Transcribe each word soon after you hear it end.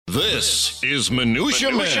This is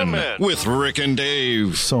Minutia Men with Rick and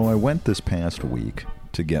Dave. So I went this past week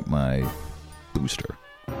to get my booster,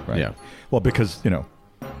 right? Yeah. Well, because,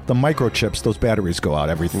 the microchips, those batteries go out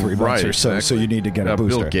every 3 months or so, so you need to get a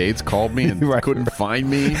booster. Bill Gates called me and couldn't find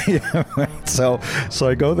me. Yeah, right. So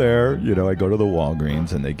I go there, I go to the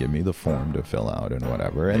Walgreens, and they give me the form to fill out and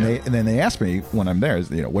whatever. And then they ask me when I'm there,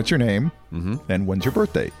 what's your name and when's your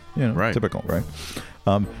birthday? Right. Typical, right?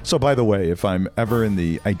 So by the way, if I'm ever in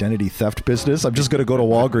the identity theft business, I'm just going to go to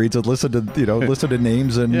Walgreens and listen to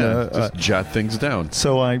names and just jot things down.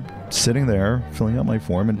 So I'm sitting there filling out my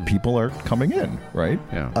form, and people are coming in, right?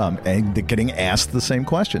 Yeah. And they're getting asked the same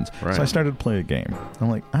questions. Right. So I started to play a game. I'm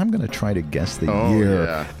like, I'm going to try to guess the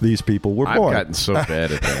year these people were born. I've gotten so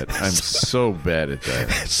bad at that. I'm so bad at that.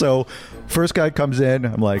 So first guy comes in,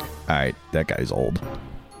 I'm like, all right, that guy's old.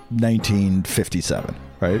 1957,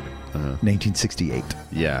 right? 1968.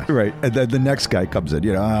 Yeah. Right. And then the next guy comes in,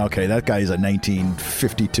 okay, that guy's a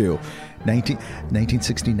 1952.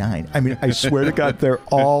 1969. I mean, I swear to God, they're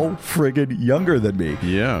all friggin' younger than me.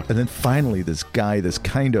 Yeah. And then finally, this guy,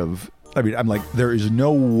 I'm like, there is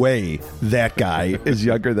no way that guy is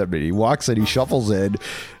younger than me. He walks in, he shuffles in,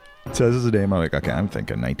 says his name. I'm like, okay, I'm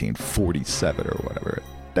thinking 1947 or whatever.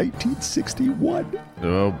 1961.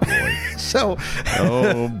 Oh boy.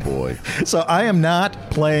 Oh boy. So I am not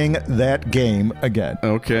playing that game again.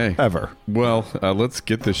 Okay. Ever. Well, let's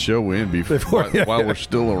get the show in while we're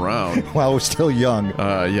still around. While we're still young.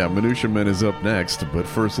 Minutia Men is up next, but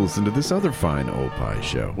first listen to this other fine Opie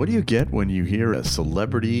show. What do you get when you hear a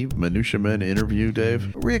celebrity Minutia Men interview,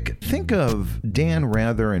 Dave? Rick, think of Dan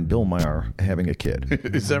Rather and Bill Maher having a kid.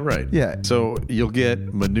 Is that right? Yeah. So you'll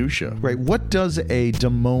get minutia. Right. What does a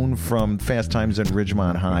Damone from Fast Times at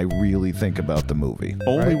Ridgemont High really think about the movie?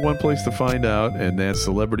 Only one place to find out, and that's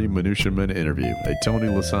Celebrity Minutia Men Interview, a Tony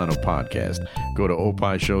Lasano podcast. Go to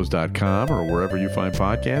opishows.com or wherever you find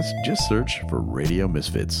podcasts. Just search for Radio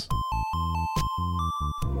Misfits.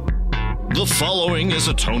 The following is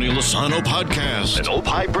a Tony Lasano podcast, an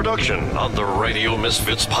Opie production on the Radio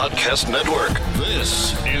Misfits Podcast Network.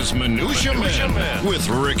 This is Minutia Men with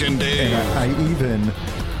Rick and Dave. And I even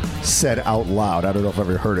said out loud, I don't know if I've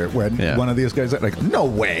ever heard it, when one of these guys said, like, no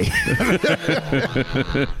way.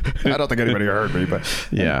 I don't think anybody heard me, but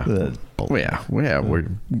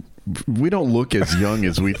we don't look as young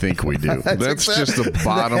as we think we do. That's just the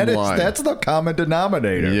bottom line. That's the common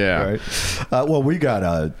denominator. Yeah. Right? Well, we got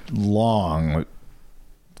a long,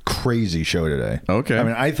 crazy show today. Okay. I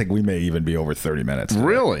mean, I think we may even be over 30 minutes today.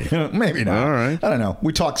 Really? Maybe not. All right. I don't know.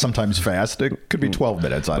 We talk sometimes fast. It could be 12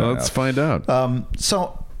 minutes. I don't know. Let's find out.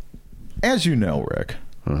 So, as you know, Rick,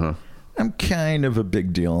 I'm kind of a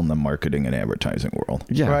big deal in the marketing and advertising world.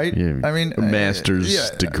 Yeah. Right? Yeah. I mean, a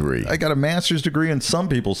master's degree. I got a master's degree, and some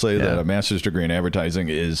people say that a master's degree in advertising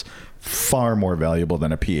is far more valuable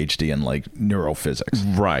than a PhD in, like,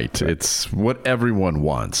 neurophysics. Right. It's what everyone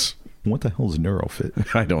wants. What the hell is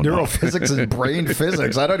neurophysics? I don't know. Neurophysics is brain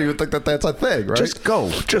physics. I don't even think that's a thing, right? Just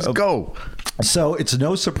go. Go. So it's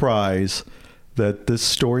no surprise that this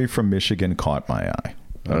story from Michigan caught my eye.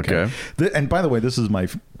 Okay. And by the way, this is my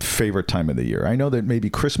favorite time of the year. I know that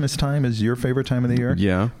maybe Christmas time is your favorite time of the year.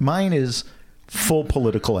 Yeah. Mine is full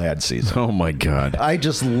political ad season. Oh, my God. I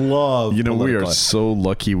just love we are so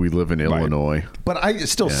lucky we live in Illinois. But I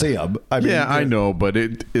still see them. I mean, I know, but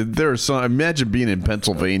there are some. Imagine being in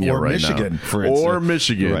Pennsylvania right Michigan, now. For instance. Or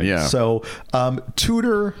Michigan, right. yeah. So,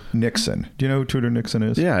 Tudor Nixon. Do you know who Tudor Nixon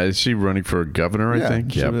is? Yeah, is she running for governor, I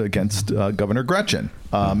think? Yeah, against Governor Gretchen.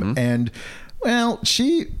 And, well,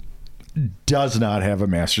 she does not have a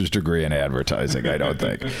master's degree in advertising, I don't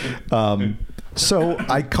think. So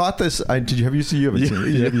I caught this. Have you seen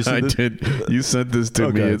this? I did. You sent this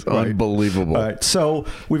to me. It's unbelievable. All right. So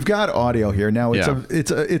we've got audio here now. It's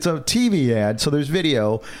a TV ad, so there's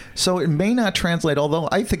video. So it may not translate, although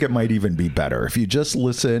I think it might even be better if you just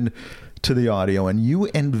listen to the audio and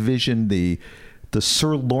you envision the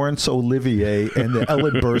Sir Laurence Olivier and the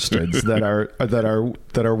Ellen Burstons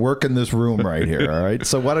that are working this room right here. All right.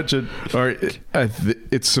 So why don't you? All right.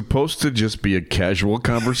 It's supposed to just be a casual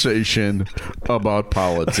conversation about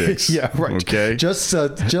politics. Yeah. Right. Okay. Just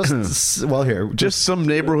some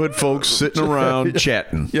neighborhood folks sitting around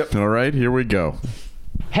chatting. Yep. All right. Here we go.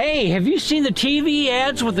 Hey, have you seen the TV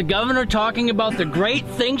ads with the governor talking about the great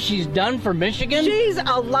things she's done for Michigan? She's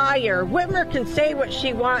a liar. Whitmer can say what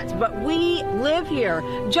she wants, but we live here.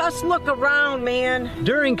 Just look around, man.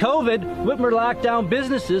 During COVID, Whitmer locked down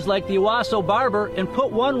businesses like the Owasso Barber and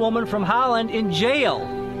put one woman from Holland in jail.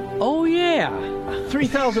 Oh, yeah.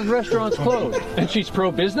 3,000 restaurants closed. And she's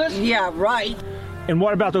pro-business? Yeah, right. And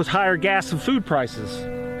what about those higher gas and food prices?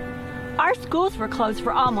 Our schools were closed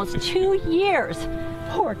for almost 2 years.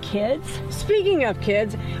 Poor kids. Speaking of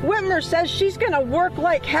kids, Whitmer says she's going to work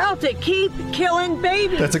like hell to keep killing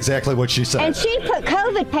babies. That's exactly what she said. And she put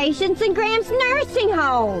COVID patients in Graham's nursing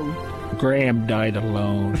home. Graham died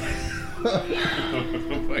alone.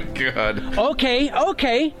 Oh, my God.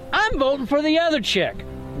 Okay. I'm voting for the other chick.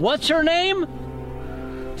 What's her name?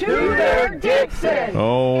 Tudor Dixon.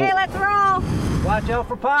 Oh. Hey, let's roll. Watch out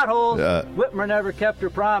for potholes. Whitmer never kept her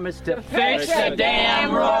promise to fix the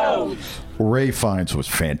damn roads. Ray Fiennes was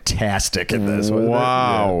fantastic in this.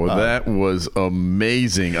 Wow, that was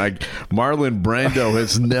amazing. Marlon Brando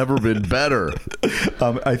has never been better.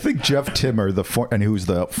 I think Jeff Timmer, who's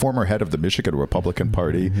the former head of the Michigan Republican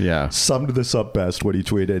Party, summed this up best when he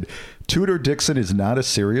tweeted, Tudor Dixon is not a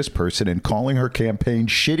serious person, and calling her campaign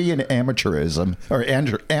shitty and amateurish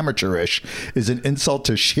is an insult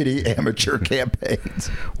to shitty amateur campaigns.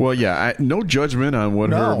 Well, yeah, no judgment on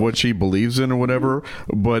what she believes in or whatever,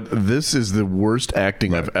 but this is the worst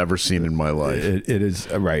acting I've ever seen in my life. It is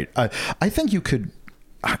right. I think you could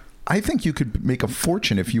make a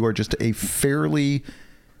fortune if you are just a fairly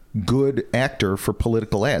good actor for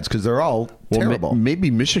political ads, because they're all terrible.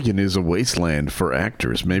 Maybe Michigan is a wasteland for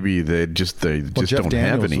actors. Maybe they just Jeff don't Daniels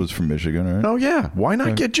have any. Was from Michigan, right? Oh yeah, why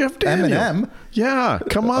not get Jeff Daniels? Eminem. Yeah,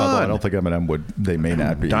 come on. Although I don't think Eminem would. They may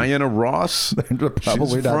not be. Diana Ross.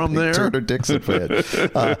 Probably She's not from there. Tudor Dixon fan.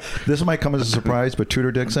 This might come as a surprise, but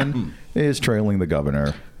Tudor Dixon is trailing the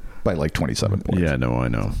governor by like 27 points. Yeah, no, I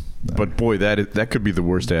know. But boy, that could be the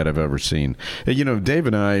worst ad I've ever seen. You know, Dave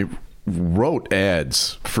and I wrote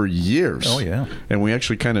ads for years. Oh, yeah. And we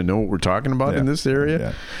actually kind of know what we're talking about in this area.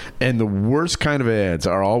 Yeah. And the worst kind of ads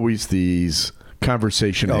are always these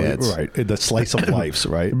conversation ads. Right. The slice of lives,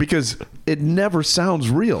 right? Because it never sounds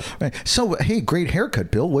real. Right. So, hey, great haircut,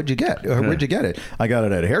 Bill. Where'd you get? Where'd you get it? I got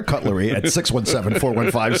it at Hair Cutlery at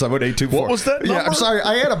 617-415-7824. What was that number? Yeah, I'm sorry.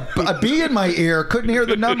 I had a bee in my ear. Couldn't hear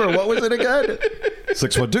the number. What was it again?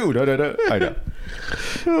 612. I know.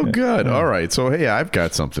 Oh, God. All right. So, hey, I've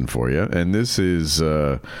got something for you. And this is,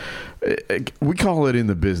 we call it in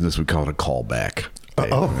the business, we call it a callback.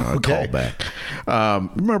 Okay. Callback.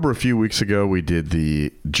 Remember a few weeks ago we did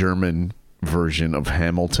the German version of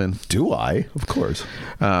Hamilton? Do I? Of course.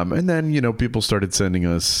 And then, people started sending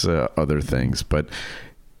us other things. But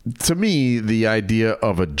to me, the idea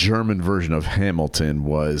of a German version of Hamilton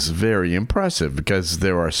was very impressive because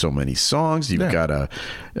there are so many songs. You've got to,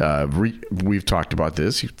 we've talked about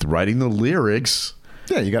this, writing the lyrics.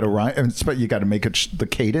 Yeah, you got to rhyme, but you got to make it the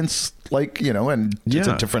cadence, and it's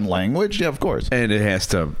a different language. Yeah, of course. And it has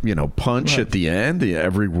to, punch at the end.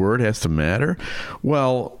 Every word has to matter.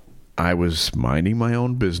 Well, I was minding my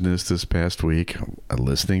own business this past week,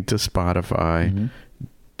 listening to Spotify,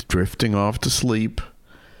 drifting off to sleep,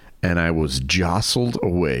 and I was jostled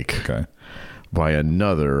awake by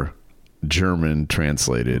another German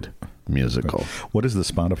translated musical. What is the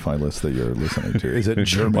Spotify list that you're listening to? Is it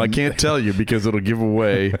German? Well, I can't tell you because it'll give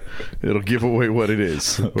away what it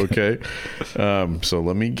is. Okay. So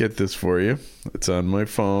let me get this for you. It's on my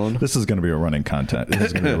phone. This is going to be a running content. This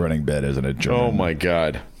is going to be a running bit, isn't it? German? Oh my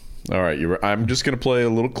God. All right. I'm just going to play a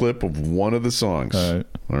little clip of one of the songs. All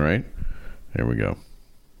right. Here we go.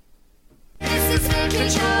 This is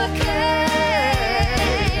wirklich okay.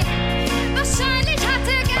 Wahrscheinlich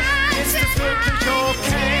hatte ganz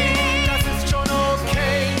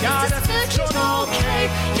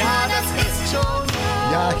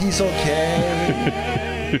Yeah, he's okay.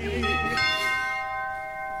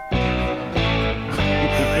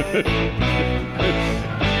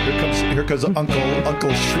 Here comes Uncle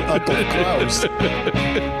Klaus.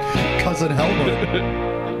 Cousin Helmut.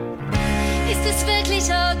 Ist es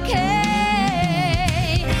wirklich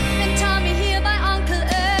okay, wenn Tommy hier bei Onkel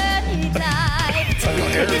Ernie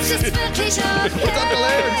bleibt? Ist es wirklich okay? Und Onkel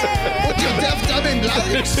Ernst. Und ihr dürft damit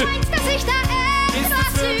bleiben. Scheint, dass ich da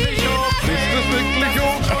etwas übergehe. Ist das wirklich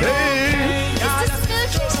okay? Ist es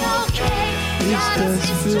wirklich okay? Ist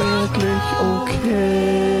das wirklich okay?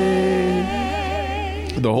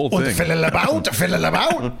 The whole thing. Und fiddle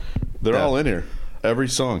about. They're all in here. Every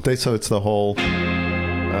song. So it's the whole.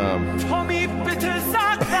 Tommy, bitte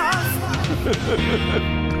sag was.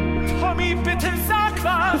 Tommy, bitte sag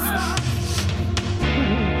was.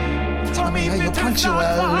 Tommy, bitte sag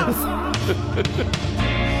was.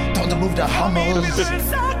 Don't move the hummels. Bitte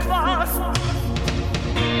sag was.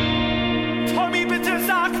 Tommy, bitte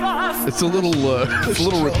sag was. It's a little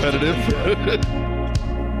repetitive.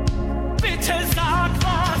 Bitte sag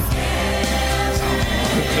was.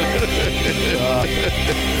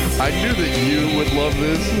 I knew that you would love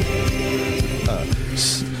this.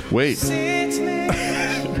 Wait.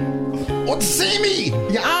 Und Semi!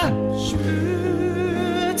 Ja!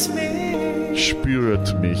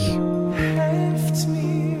 Spürt mich.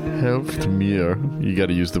 Helft mir. You got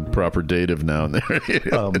to use the proper dative now and there.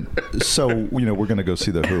 So, we're going to go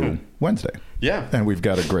see The Who Wednesday. Yeah. And we've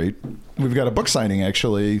got a book signing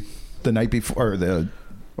actually the night before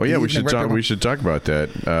Oh yeah, we should talk about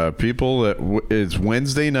that. People, it's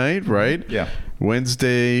Wednesday night, right? Yeah.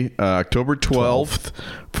 Wednesday, October 12th,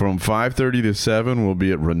 from 5:30 to 7, we'll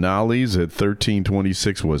be at Rinaldi's at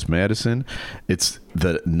 1326 West Madison. It's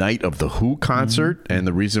the night of the Who concert, and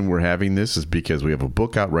the reason we're having this is because we have a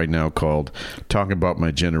book out right now called Talking About My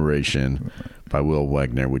Generation by Will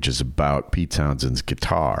Wagner, which is about Pete Townshend's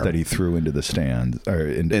guitar that he threw into the stand.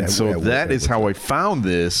 So that is how I found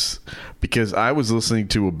this, because I was listening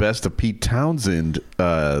to a Best of Pete Townsend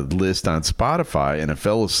list on Spotify, and I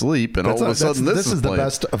fell asleep, and all of a sudden this is the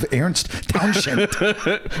best of Ernst Townshend.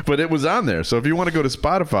 But it was on there. So if you want to go to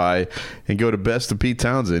Spotify and go to Best of Pete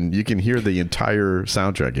Townsend, you can hear the entire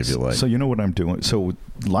soundtrack if you like. So you know what I'm doing? So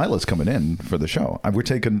Lila's coming in for the show.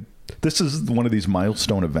 This is one of these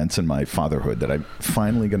milestone events in my fatherhood that I'm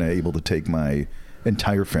finally going to be able to take my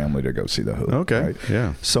entire family to go see The Who. Okay, right?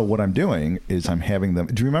 Yeah. So what I'm doing is I'm having them.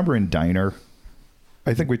 Do you remember in Diner?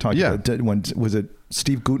 I think we talked about it. When was it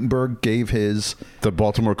Steve Guttenberg gave the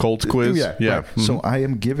Baltimore Colts quiz? Yeah. Right. Mm-hmm. So I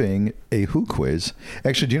am giving a Who quiz.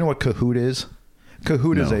 Actually, do you know what Kahoot is?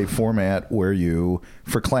 Kahoot is a format where you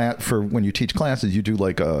for when you teach classes, you do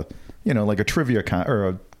like a trivia or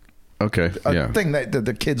a thing that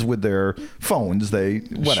the kids with their phones,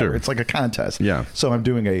 Sure. It's like a contest. Yeah. So I'm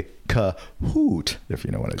doing a Kahoot, if you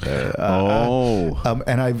know what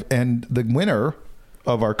I and the winner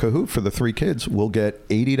of our Kahoot for the 3 kids will get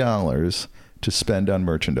 $80 to spend on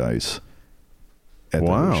merchandise at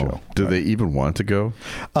the Who show. Do they even want to go?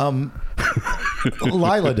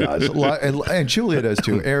 Lila does, and Julia does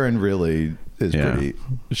too. Erin really is pretty.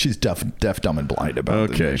 She's deaf, dumb, and blind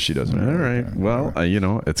about it. She doesn't. All right. Well,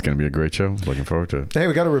 it's going to be a great show. Looking forward to it. Hey,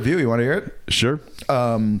 we got a review. You want to hear it? Sure.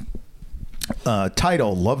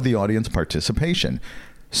 Title: Love the audience participation.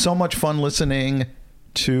 So much fun listening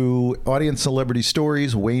to audience celebrity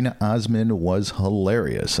stories. Wayne Osmond was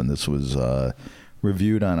hilarious, and this was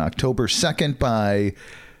reviewed on October 2nd by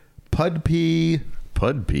Pudby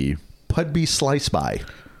Slice By.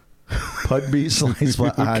 Pudby Slice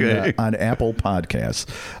By on Apple Podcasts.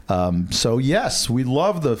 So yes, we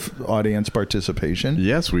love the audience participation.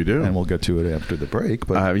 Yes, we do, and we'll get to it after the break.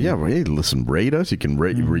 But hey, listen, rate us. You can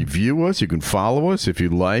review us. You can follow us if you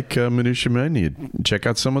like Minutia Men. You check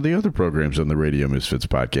out some of the other programs on the Radio Misfits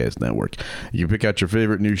Podcast Network. You can pick out your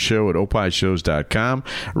favorite new show at opishows.com.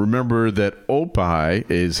 Remember that Opie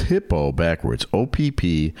is hippo backwards.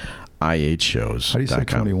 OPP. IH shows. How do you say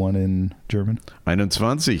 21 in German?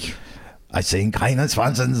 21. I sing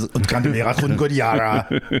 21 und kann mir 100 Jahre.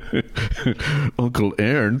 Uncle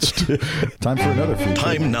Ernst. Time for another feature.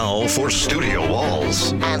 Time now for Studio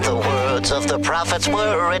Walls. And the words of the prophets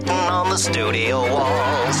were written on the studio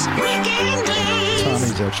walls.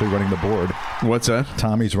 Tommy's actually running the board. What's that?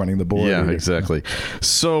 Tommy's running the board. Yeah, exactly.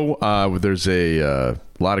 So there's a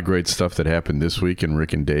lot of great stuff that happened this week in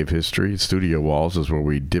Rick and Dave history. Studio Walls is where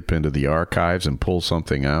we dip into the archives and pull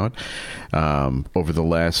something out. Over the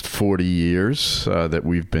last 40 years that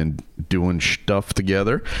we've been doing stuff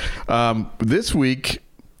together. This week,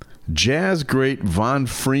 jazz great Von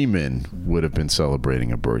Freeman would have been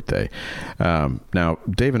celebrating a birthday. Now,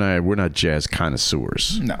 Dave and I, we're not jazz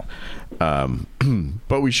connoisseurs. No.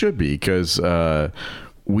 But we should be, because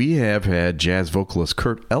we have had jazz vocalist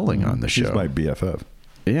Kurt Elling on the show. He's my BFF.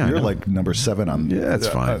 Yeah, you're like number 7 on. Yeah, that's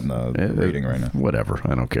fine. Rating right now. Whatever,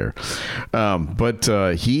 I don't care. But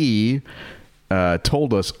he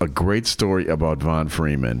told us a great story about Von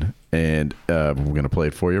Freeman, and we're going to play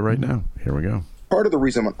it for you right now. Here we go. Part of the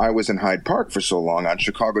reason I was in Hyde Park for so long on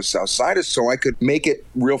Chicago's South Side is so I could make it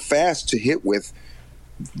real fast to hit with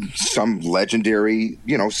some legendary,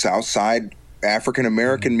 South Side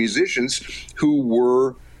African-American musicians who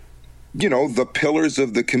were, the pillars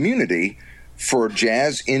of the community for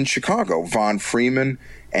jazz in Chicago. Von Freeman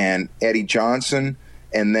and Eddie Johnson,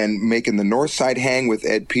 and then making the North Side hang with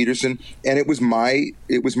Ed Peterson. And it was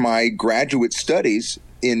my graduate studies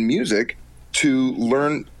in music to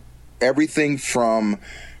learn everything from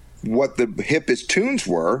what the hippest tunes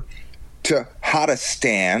were to how to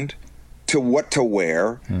stand, to what to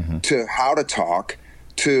wear, to how to talk,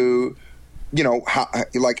 to, how,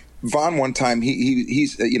 like Von one time,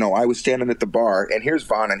 he's I was standing at the bar, and here's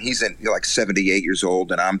Von, and he's like 78 years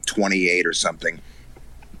old, and I'm 28 or something.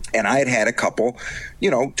 And I had a couple,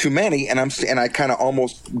 too many, and I kind of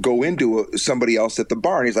almost go into somebody else at the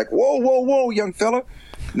bar, and he's like, whoa, young fella.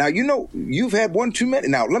 Now, you've had one too many.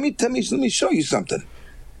 Now, let me show you something.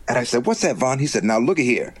 And I said, what's that, Von? He said, now, look at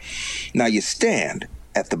here. Now, you stand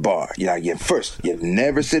at the bar. You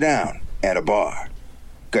never sit down at a bar.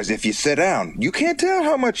 Because if you sit down, you can't tell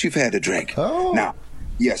how much you've had to drink. Oh. Now,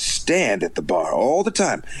 you stand at the bar all the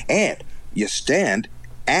time. And you stand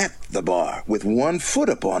at the bar with one foot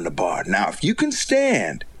up on the bar. Now, if you can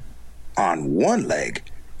stand on one leg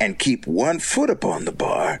and keep one foot up on the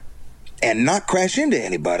bar and not crash into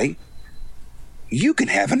anybody, you can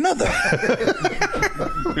have another.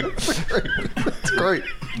 That's great.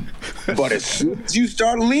 But as soon as you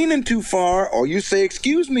start leaning too far or you say,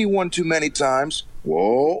 excuse me, one too many times,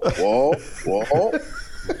 whoa,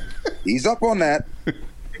 he's up on that.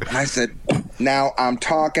 And I said, now I'm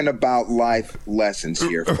talking about life lessons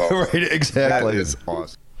here, folks. Right, exactly. That is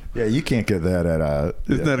awesome. Yeah, you can't get that at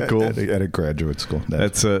Isn't that cool? At a graduate school.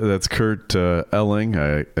 That's Kurt Elling,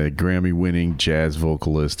 a Grammy-winning jazz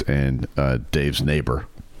vocalist and Dave's neighbor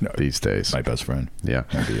these days. My best friend. Yeah.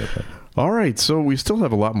 All right, so we still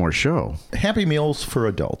have a lot more show. Happy Meals for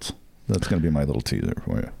adults. That's going to be my little teaser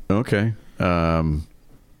for you. Okay.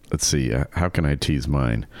 Let's see. How can I tease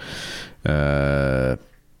mine? A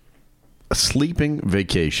sleeping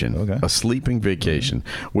vacation. Okay. A sleeping vacation.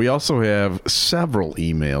 We also have several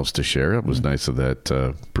emails to share. It was nice of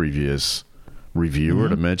that previous reviewer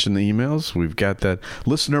to mention the emails. We've got that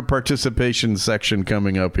listener participation section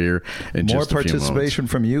coming up here in More just a few moments. More participation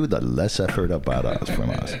from you, the less effort about us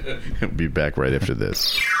from us. We'll be back right after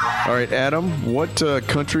this. All right, Adam, what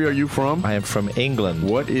country are you from? I am from England.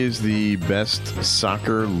 What is the best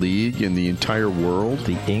soccer league in the entire world?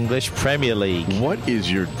 The English Premier League. What is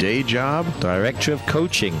your day job? Director of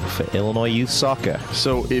coaching for Illinois Youth Soccer.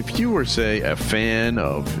 So if you were, say, a fan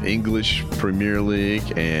of English Premier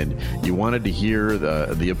League and you wanted to hear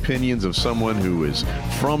the opinions of someone who is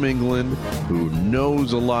from England, who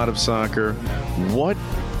knows a lot of soccer, what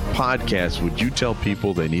podcast would you tell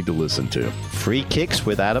people they need to listen to? Free Kicks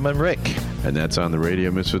with Adam and Rick. And that's on the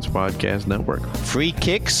Radio Misfits Podcast Network. Free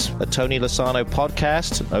Kicks, a Tony Lasano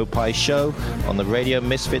podcast, an Opie show on the Radio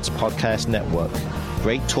Misfits Podcast Network.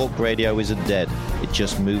 Great talk radio isn't dead. It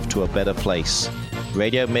just moved to a better place.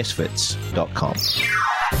 RadioMisfits.com.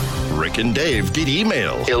 Rick and Dave get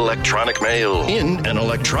email, electronic mail, in an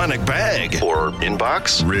electronic bag, or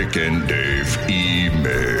inbox. Rick and Dave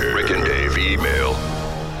email. Rick and Dave email.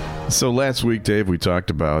 So last week, Dave, we talked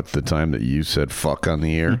about the time that you said fuck on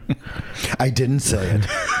the air. I didn't say it.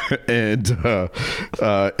 And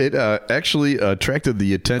it actually attracted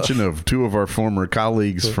the attention of two of our former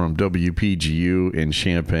colleagues from WPGU in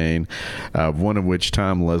Champaign, one of which,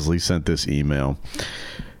 Tom Leslie, sent this email.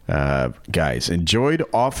 Guys, enjoyed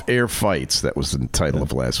off-air fights. That was the title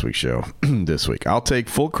of last week's show. This week, I'll take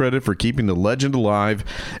full credit for keeping the legend alive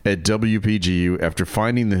at WPGU. After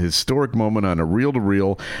finding the historic moment on a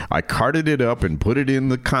reel-to-reel, I carted it up and put it in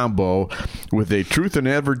the combo with a Truth in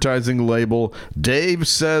Advertising label. Dave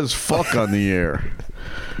says fuck on the air.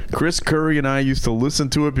 Chris Curry and I used to listen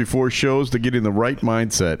to it before shows to get in the right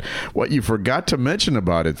mindset. What you forgot to mention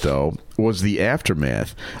about it, though, was the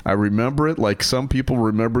aftermath. I remember it like some people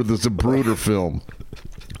remember the Zapruder film.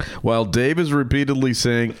 While Dave is repeatedly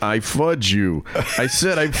saying, I fudge you. I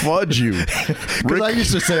said I fudge you. Because I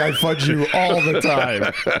used to say I fudge you all the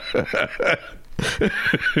time.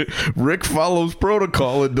 Rick follows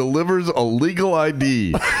protocol and delivers a legal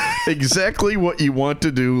ID. Exactly what you want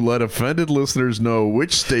to do. Let offended listeners know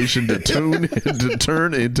which station to tune to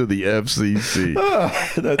turn into the FCC.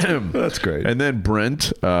 That's great. And then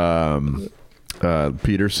Brent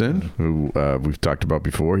Peterson, who we've talked about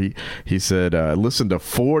before, he said, listen to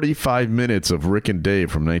 45 minutes of Rick and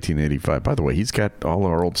Dave from 1985. By the way, he's got all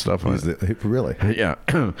our old stuff on it. Really? Yeah.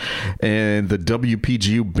 And the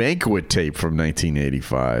WPGU banquet tape from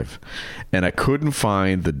 1985. And I couldn't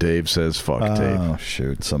find the Dave Says Fuck tape. Oh,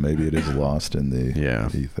 shoot. So maybe it is lost in the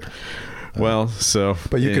ether. Well, so...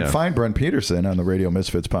 But you can find Brent Peterson on the Radio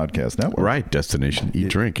Misfits Podcast Network. Right. Destination Eat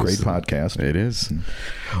Drink. Great podcast. It is.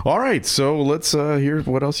 All right. So let's hear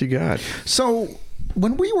what else you got. So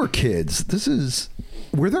when we were kids,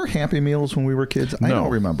 were there Happy Meals when we were kids? I don't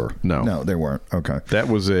remember. No, they weren't. Okay. That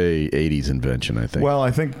was a 80s invention, I think. Well,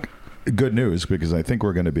 I think... Good news, because I think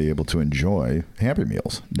we're going to be able to enjoy Happy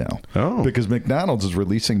Meals now. Oh. Because McDonald's is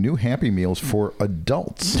releasing new Happy Meals for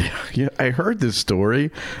adults. Yeah, I heard this story.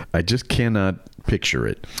 I just cannot picture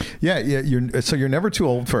it. Yeah. You're never too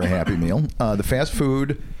old for a Happy Meal. The fast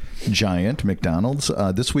food giant McDonald's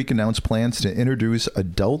this week announced plans to introduce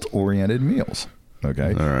adult-oriented meals.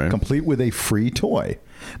 Okay. All right. Complete with a free toy.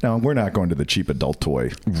 Now, we're not going to the cheap adult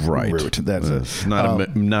toy route. That's not a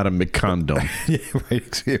McCondom. Yeah, right.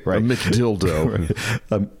 A McDildo.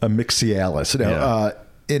 A Mixialis. Now,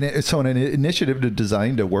 so an initiative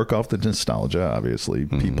designed to work off the nostalgia, obviously,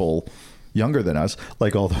 people younger than us,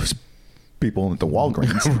 like all those people at the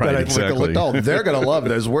Walgreens. Right, exactly. They're going to love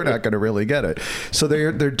this. We're not going to really get it. So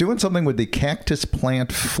they're doing something with the cactus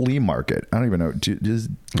plant flea market. I don't even know.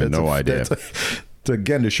 I have no idea.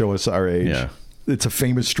 Again, to show us our age. Yeah. It's a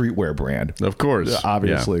famous streetwear brand. Of course.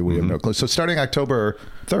 Obviously, we have no clue. So starting October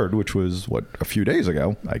 3rd, which was, a few days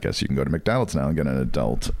ago, I guess you can go to McDonald's now and get an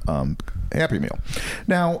adult Happy Meal.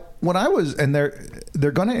 Now,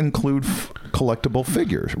 they're going to include collectible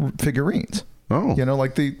figurines. Oh.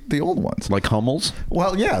 Like the old ones. Like Hummels?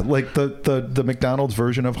 Well, yeah, like the McDonald's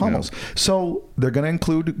version of Hummels. Yeah. So they're going to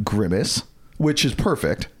include Grimace, which is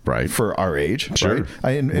perfect for our age. Sure.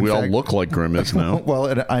 Right? We all look like Grimace now. Well,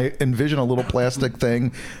 and I envision a little plastic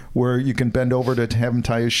thing where you can bend over to have him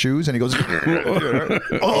tie his shoes, and he goes, right.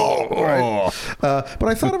 But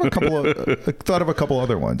I thought of a couple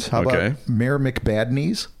other ones. How about Mayor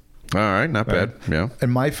McBadney's? All right, not bad. Yeah.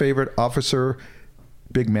 And my favorite, Officer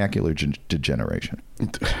Big Macular Degeneration.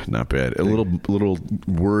 Not bad. A little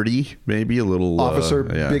wordy, maybe a little. Officer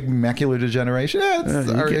Big Macular Degeneration.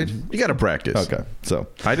 You got to practice. Okay, so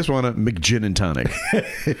I just want a McGin and tonic,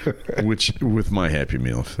 which with my Happy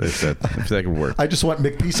Meal, if that could work. I just want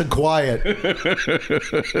McPeace and Quiet.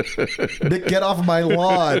 Mick, get off my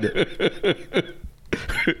lawn.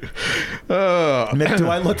 Mick, do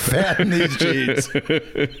I look fat in these jeans?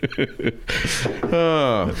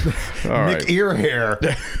 Mick, ear hair.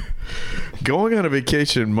 Going on a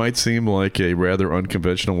vacation might seem like a rather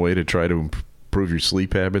unconventional way to try to improve your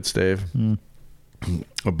sleep habits, Dave.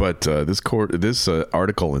 But this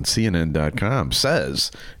article in CNN.com says,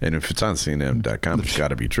 and if it's on CNN.com, it's got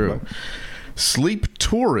to be true. Right. Sleep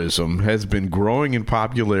tourism has been growing in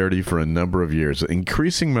popularity for a number of years. An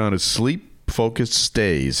increasing amount of sleep-focused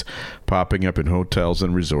stays popping up in hotels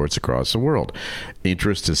and resorts across the world.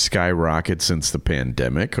 Interest has skyrocketed since the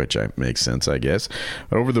pandemic, which makes sense, I guess.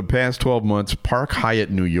 Over the past 12 months, Park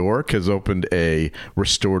Hyatt New York has opened a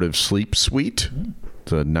restorative sleep suite.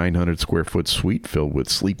 It's a 900-square-foot suite filled with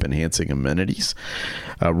sleep-enhancing amenities.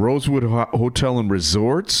 Rosewood Hotel and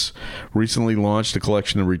Resorts recently launched a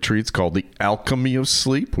collection of retreats called the Alchemy of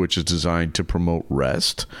Sleep, which is designed to promote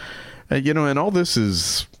rest. And all this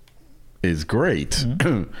is great.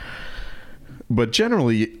 Mm-hmm. But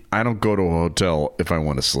generally, I don't go to a hotel if I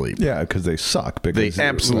want to sleep. Yeah, because they suck. They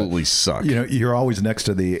absolutely suck. You're always next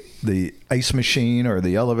to the ice machine or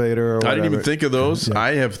the elevator or whatever. I didn't even think of those. Yeah.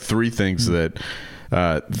 I have three things that...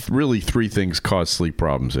 three things cause sleep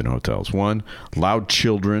problems in hotels. One, loud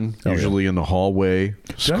children, usually in the hallway,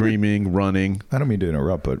 screaming, running. I don't mean to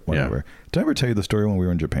interrupt, but whatever. Yeah. Did I ever tell you the story when we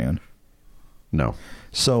were in Japan? No.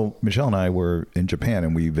 So Michelle and I were in Japan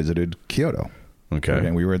and we visited Kyoto. Okay.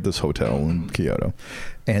 And we were at this hotel in Kyoto.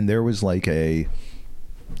 And there was like a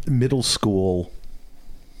middle school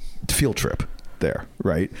field trip there,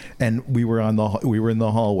 right? And we were in the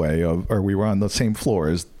hallway we were on the same floor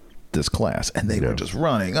as this class, and they were just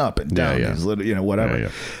running up and down these little, whatever. Yeah.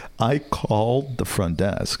 I called the front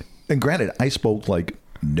desk, and granted, I spoke like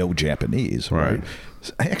no Japanese, right?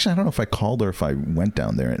 I don't know if I called or if I went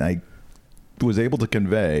down there, and I was able to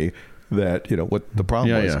convey that what the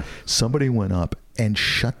problem was. Somebody went up and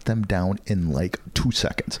shut them down in like 2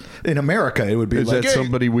 seconds. In America, it would be like, that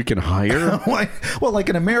somebody we can hire? Well, like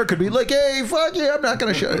in America, it'd be like, hey, fuck you, I'm not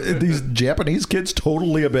going to shut. These Japanese kids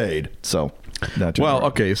totally obeyed. So. Well,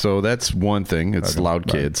 okay, so that's one thing. It's loud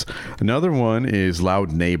kids. Another one is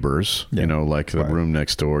loud neighbors, like the room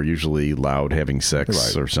next door, usually loud having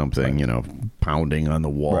sex or something, pounding on the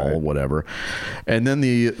wall, whatever. And then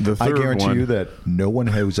the third one. I guarantee you that no one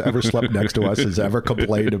who's ever slept next to us has ever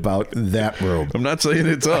complained about that room. I'm not saying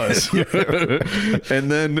it's us.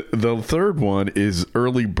 And then the third one is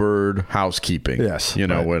early bird housekeeping. Yes.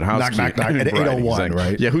 What housekeeping. Knock, at 8:01,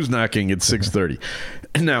 right? Yeah, who's knocking at 6:30?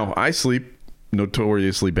 Now, I sleep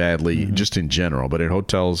notoriously badly just in general, but at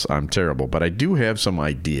hotels I'm terrible. But I do have some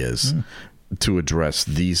ideas to address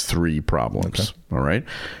these three problems. All right.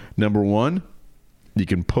 Number one, you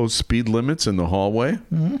can post speed limits in the hallway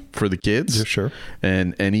for the kids. Yeah, sure.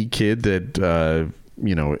 And any kid that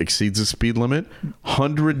exceeds the speed limit,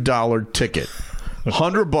 $100 ticket.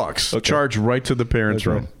 $100. Okay. Charge right to the parents'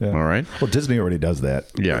 room. Yeah. All right. Well, Disney already does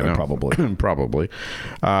that. Yeah, I know. Probably. Probably.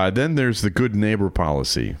 Then there's the good neighbor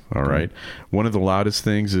policy. All right. One of the loudest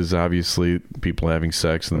things is obviously people having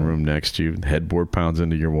sex in the room next to you. Headboard pounds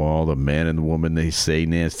into your wall. The man and the woman, they say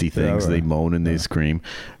nasty things. They moan and they scream.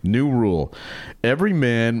 New rule. Every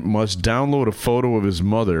man must download a photo of his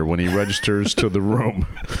mother when he registers to the room.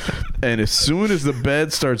 And as soon as the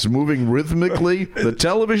bed starts moving rhythmically, the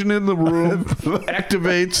television in the room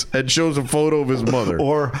activates and shows a photo of his mother.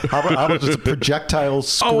 Or how about just a projectile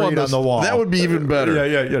screen on the wall? That would be even better.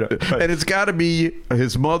 Yeah. Right. And it's got to be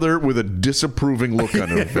his mother with a disapproving look on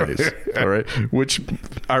her face. All right, which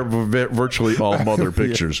are virtually all mother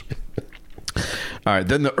pictures. All right,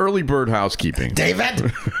 then the early bird housekeeping. David,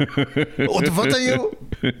 what the fuck are you?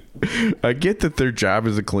 I get that their job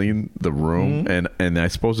is to clean the room, and I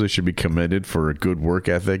suppose they should be commended for a good work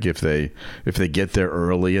ethic if they get there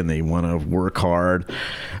early and they want to work hard.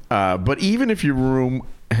 But even if your room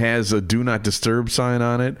has a do not disturb sign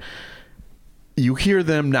on it, you hear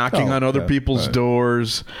them knocking on other people's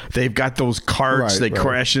doors. They've got those carts. They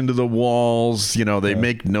crash into the walls. You know, they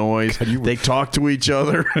make noise. They talk to each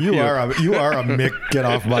other. You are a Mick get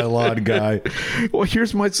off my lawn guy. Well,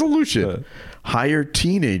 here's my solution. Hire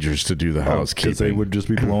teenagers to do the housekeeping. Because they would just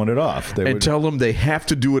be blowing it off. Tell them they have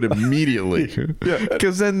to do it immediately.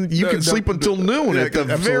 Because then you can sleep until noon at the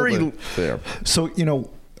very... There.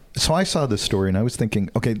 So I saw this story and I was thinking,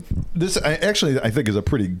 okay, this I think is a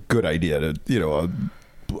pretty good idea to,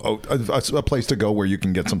 a place to go where you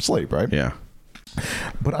can get some sleep, right? Yeah.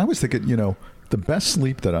 But I was thinking, the best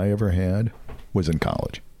sleep that I ever had was in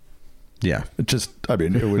college. Yeah.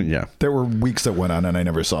 There were weeks that went on and I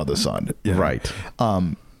never saw the sun. Right.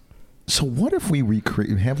 So what if we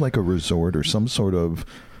have like a resort or some sort of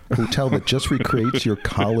hotel that just recreates your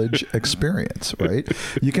college experience, right?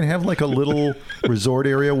 You can have like a little resort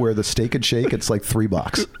area where the Steak and Shake, it's like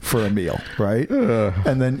 $3 for a meal, right?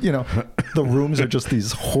 And then, the rooms are just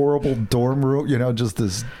these horrible dorm room, just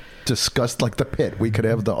this disgust, like the pit. We could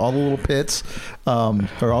have all the little pits,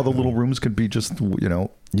 or all the little rooms could be just,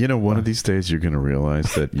 one of these days you're going to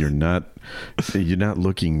realize that you're not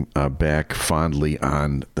looking back fondly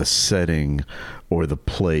on the setting or the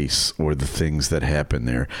place or the things that happen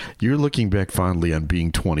there. You're looking back fondly on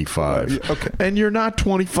being 25. Okay. And you're not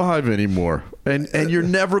 25 anymore. And you're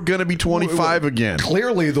never going to be 25 again.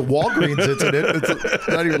 Clearly, the Walgreens incident, it's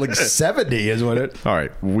not even like 70, is what it... All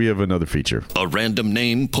right, we have another feature. A random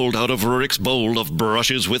name pulled out of Rurik's bowl of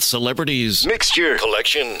brushes with celebrities. Mixture,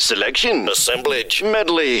 collection, selection, assemblage,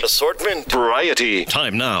 medley, assortment, variety.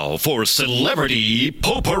 Time now for Celebrity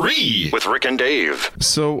Potpourri with Rick and Dave.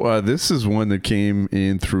 So this is one that came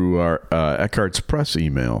in through our Eckhart's Press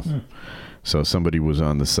email. So somebody was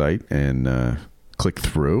on the site and... click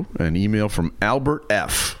through an email from Albert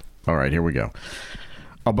F. All right, here we go.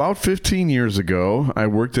 About 15 years ago, I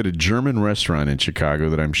worked at a German restaurant in Chicago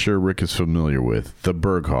that I'm sure Rick is familiar with, the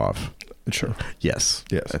Berghoff. Sure. Yes.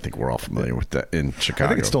 I think we're all familiar with that in Chicago. I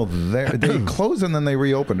think it's still there. They closed and then they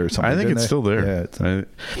reopened or something. I think it's still there. Yeah,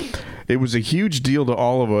 it was a huge deal to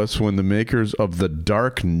all of us when the makers of the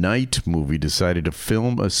Dark Knight movie decided to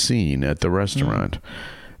film a scene at the restaurant.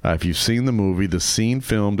 If you've seen the movie, the scene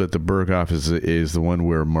filmed at the Berghoff is the one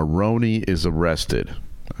where Maroney is arrested.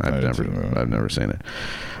 I've never seen it.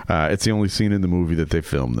 It's the only scene in the movie that they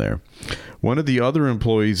filmed there. One of the other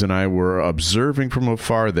employees and I were observing from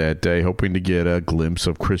afar that day, hoping to get a glimpse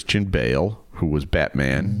of Christian Bale, who was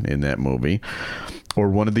Batman in that movie, or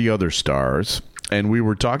one of the other stars. And we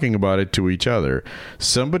were talking about it to each other.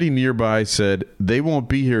 Somebody nearby said, "They won't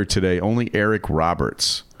be here today, only Eric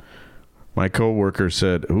Roberts." My coworker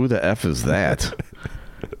said, "Who the F is that?"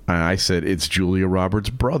 I said, "It's Julia Roberts'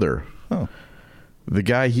 brother." Oh. The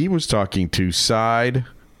guy he was talking to sighed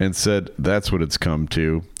and said, "That's what it's come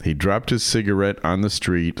to." He dropped his cigarette on the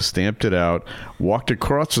street, stamped it out, walked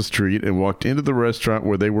across the street, and walked into the restaurant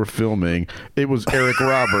where they were filming. It was Eric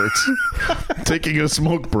Roberts taking a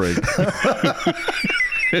smoke break.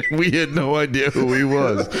 We had no idea who he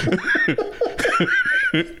was.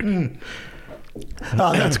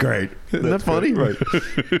 Oh, that's great. Isn't that funny? Right.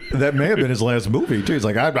 That may have been his last movie, too. He's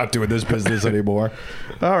like, I'm not doing this business anymore.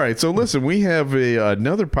 All right. So, listen, we have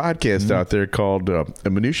another podcast out there called A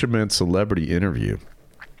Minutia Man Celebrity Interview.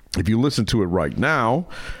 If you listen to it right now,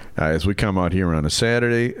 as we come out here on a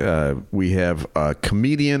Saturday, we have a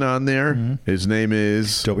comedian on there. His name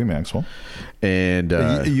is Toby Maxwell. And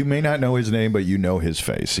you may not know his name, but you know his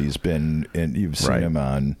face. He's been, and you've seen him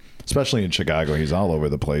on, especially in Chicago. He's all over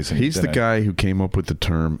the place. And he's the guy who came up with the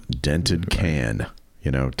term dented can.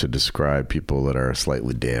 to describe people that are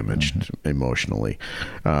slightly damaged emotionally.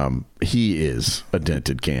 He is a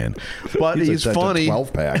dented can, but he's funny.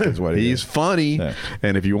 12-pack is what he's funny. Yeah.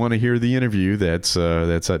 And if you want to hear the interview, that's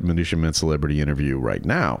at Minutia Men Celebrity Interview right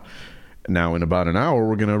now. Now, in about an hour,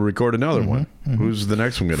 we're going to record another one. Who's the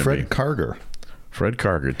next one going to be? Fred Karger. Fred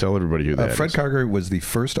Karger. Tell everybody who that is. Fred Karger was the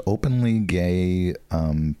first openly gay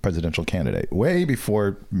presidential candidate, way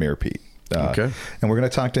before Mayor Pete. Okay. And we're going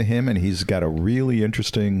to talk to him, and he's got a really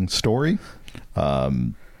interesting story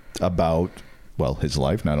about, well, his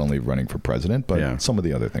life, not only running for president, but some of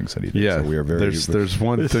the other things that he did. Yeah, so we are very there's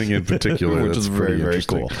one thing in particular which that's is very, very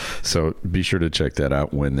cool. So be sure to check that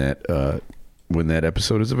out when that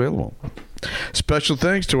episode is available. Special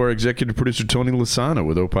thanks to our executive producer, Tony Lasano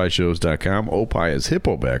with opishows.com. Opie is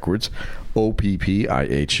hippo backwards.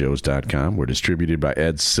 OPPIH-shows.com. We're distributed by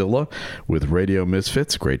Ed Silla with Radio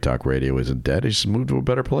Misfits. Great Talk Radio isn't dead. It's just moved to a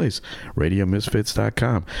better place.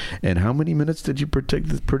 RadioMisfits.com. And how many minutes did you predict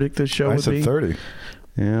the show would be? I said 30.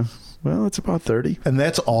 Yeah. Well, it's about 30. And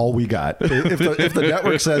that's all we got. If the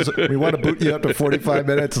network says we want to boot you up to 45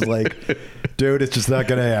 minutes, it's like, dude, it's just not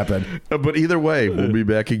going to happen. But either way, we'll be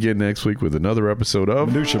back again next week with another episode of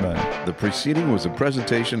Minutia Men. The preceding was a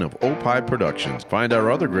presentation of Opie Productions. Find our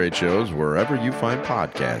other great shows wherever you find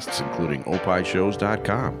podcasts, including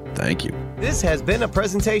opishows.com. Thank you. This has been a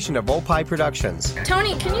presentation of Opie Productions.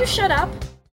 Tony, can you shut up?